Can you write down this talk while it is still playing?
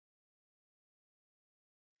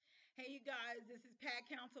Hey, you guys, this is Pat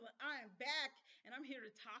Council. I am back and I'm here to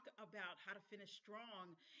talk about how to finish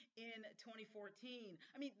strong in 2014.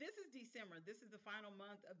 I mean, this is December. This is the final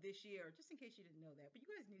month of this year, just in case you didn't know that, but you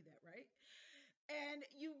guys knew that, right? And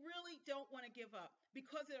you really don't want to give up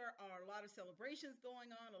because there are a lot of celebrations going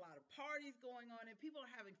on, a lot of parties going on, and people are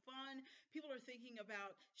having fun. People are thinking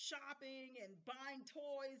about shopping and buying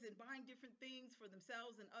toys and buying different things for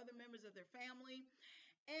themselves and other members of their family,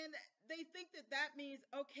 and they think that that means,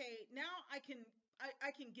 okay, now I can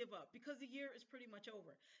give up because the year is pretty much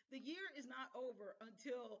over. The year is not over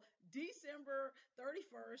until December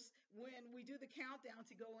 31st when we do the countdown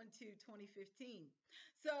to go into 2015.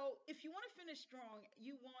 So if you want to finish strong,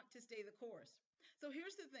 you want to stay the course. So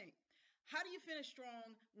here's the thing. How do you finish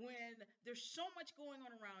strong when there's so much going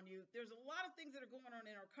on around you? There's a lot of things that are going on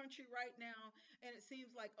in our country right now. And it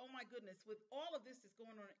seems like, oh my goodness, with all of this that's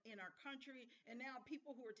going on in our country, and now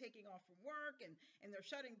people who are taking off from work and they're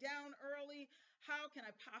shutting down early, how can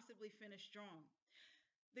I possibly finish strong?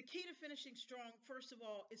 The key to finishing strong, first of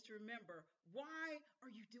all, is to remember, why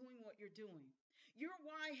are you doing what you're doing? Your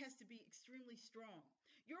why has to be extremely strong.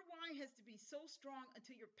 Your why has to be so strong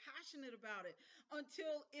until you're passionate about it,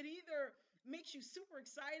 until it either makes you super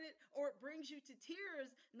excited or it brings you to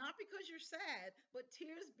tears, not because you're sad, but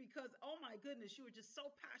tears because, oh my goodness, you were just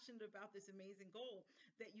so passionate about this amazing goal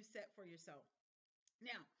that you set for yourself.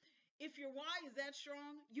 Now, if your why is that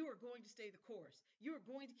strong, you are going to stay the course. You are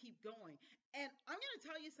going to keep going. And I'm going to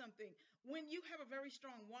tell you something. When you have a very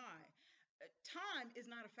strong why, time is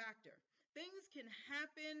not a factor. Things can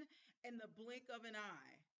happen in the blink of an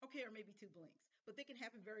eye. Okay, or maybe two blinks, but they can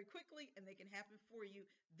happen very quickly and they can happen for you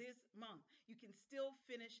this month. You can still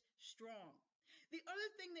finish strong. The other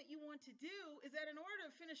thing that you want to do is that in order to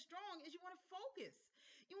finish strong is you want to focus.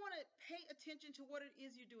 You want to pay attention to what it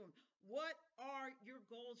is you're doing. What are your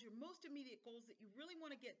goals, your most immediate goals that you really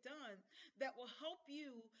want to get done that will help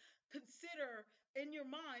you consider in your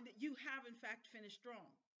mind that you have in fact finished strong?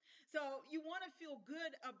 So you want to feel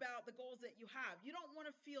good about the goals that you have. You don't want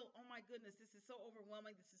to feel, oh my goodness, this is so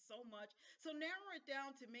overwhelming. This is so much. So narrow it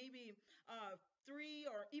down to maybe three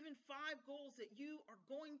or even five goals that you are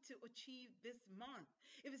going to achieve this month.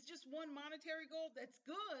 If it's just one monetary goal, that's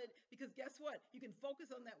good because guess what? You can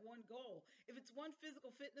focus on that one goal. If it's one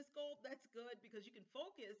physical fitness goal, that's good because you can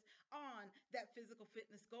focus on that physical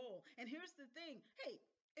fitness goal. And here's the thing. Hey,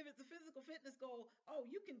 if it's a physical fitness goal, oh,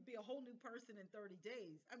 you can be a whole new person in 30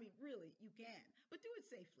 days. I mean, really, you can, but do it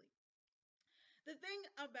safely. The thing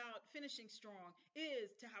about finishing strong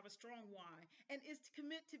is to have a strong why and is to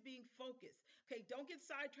commit to being focused. Okay, don't get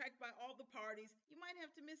sidetracked by all the parties. You might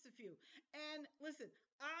have to miss a few. And listen,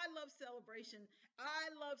 I love celebration.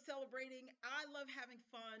 I love celebrating. I love having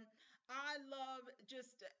fun. I love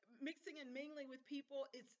just mixing and mingling with people.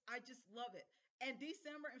 I just love it. And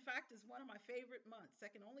December, in fact, is one of my favorite months,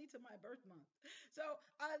 second only to my birth month. So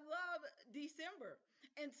I love December.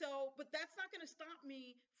 And so, but that's not going to stop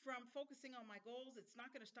me from focusing on my goals. It's not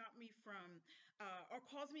going to stop me from or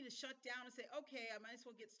cause me to shut down and say, okay, I might as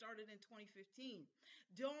well get started in 2015.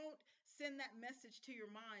 Don't send that message to your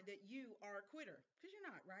mind that you are a quitter because you're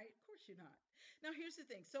not, right? Of course you're not. Now, here's the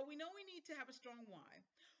thing. So we know we need to have a strong why.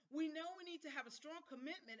 We know we need to have a strong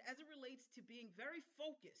commitment as it relates to being very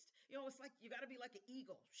focused. It's like you got to be like an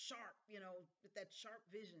eagle, sharp, with that sharp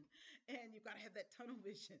vision, and you got to have that tunnel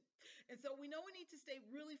vision. And so we know we need to stay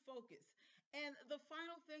really focused. And the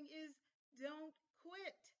final thing is don't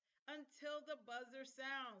quit until the buzzer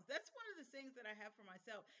sounds. That's one of the things that I have for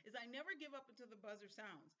myself is I never give up until the buzzer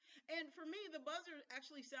sounds. And for me, the buzzer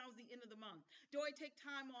actually sounds the end of the month. Do I take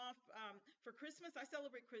time off for Christmas? I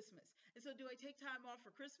celebrate Christmas. And so do I take time off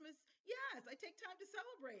for Christmas? Yes, I take time to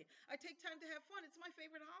celebrate. I take time to have fun. It's my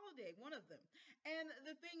favorite holiday, one of them. And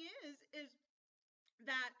the thing is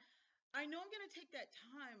that I know I'm going to take that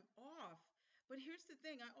time off, but here's the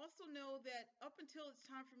thing. I also know that up until it's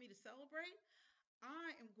time for me to celebrate,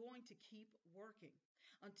 I am going to keep working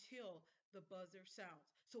until the buzzer sounds.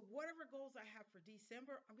 So whatever goals I have for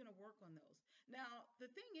December, I'm going to work on those. Now, the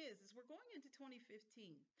thing is we're going into 2015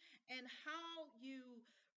 and how you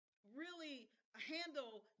really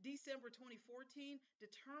handle December 2014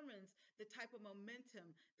 determines the type of momentum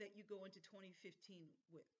that you go into 2015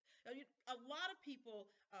 with. Now, a lot of people,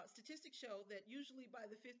 statistics show that usually by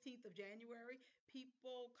the 15th of January,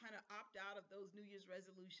 people kind of opt out of those New Year's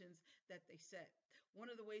resolutions that they set. One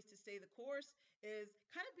of the ways to stay the course is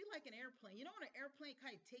kind of be like an airplane. When an airplane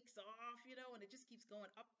kind of takes off, and it just keeps going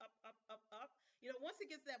up, up, up, up, up. Once it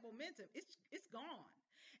gets that momentum, it's gone.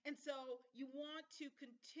 And so you want to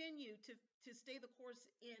continue to stay the course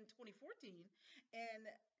in 2014 and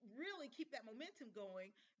really keep that momentum going,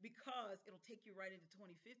 because it'll take you right into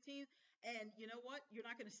 2015. And you know what? You're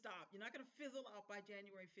not going to stop. You're not going to fizzle out by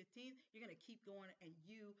January 15th. You're going to keep going, and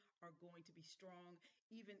you are going to be strong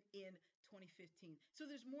even in 2015. So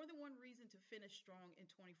there's more than one reason to finish strong in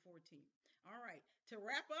 2014. All right, to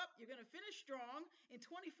wrap up, you're going to finish strong in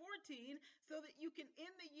 2014 so that you can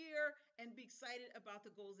end the year and be excited about the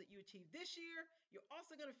goals that you achieved this year. You're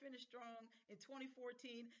also going to finish strong in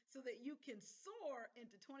 2014 so that you can soar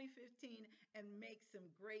into 2015 and make some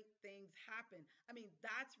great things happen. I mean,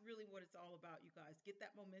 that's really what it's all about, you guys. Get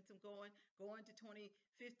that momentum going, go into 2015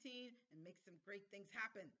 and make some great things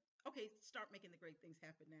happen. Okay, start making the great things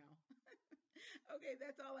happen now. Okay,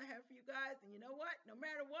 that's all I have for you guys. And you know what? No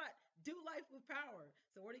matter what, do life with power.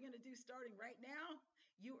 So, what are you going to do starting right now?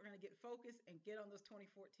 You are going to get focused and get on those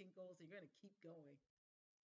 2014 goals, and you're going to keep going.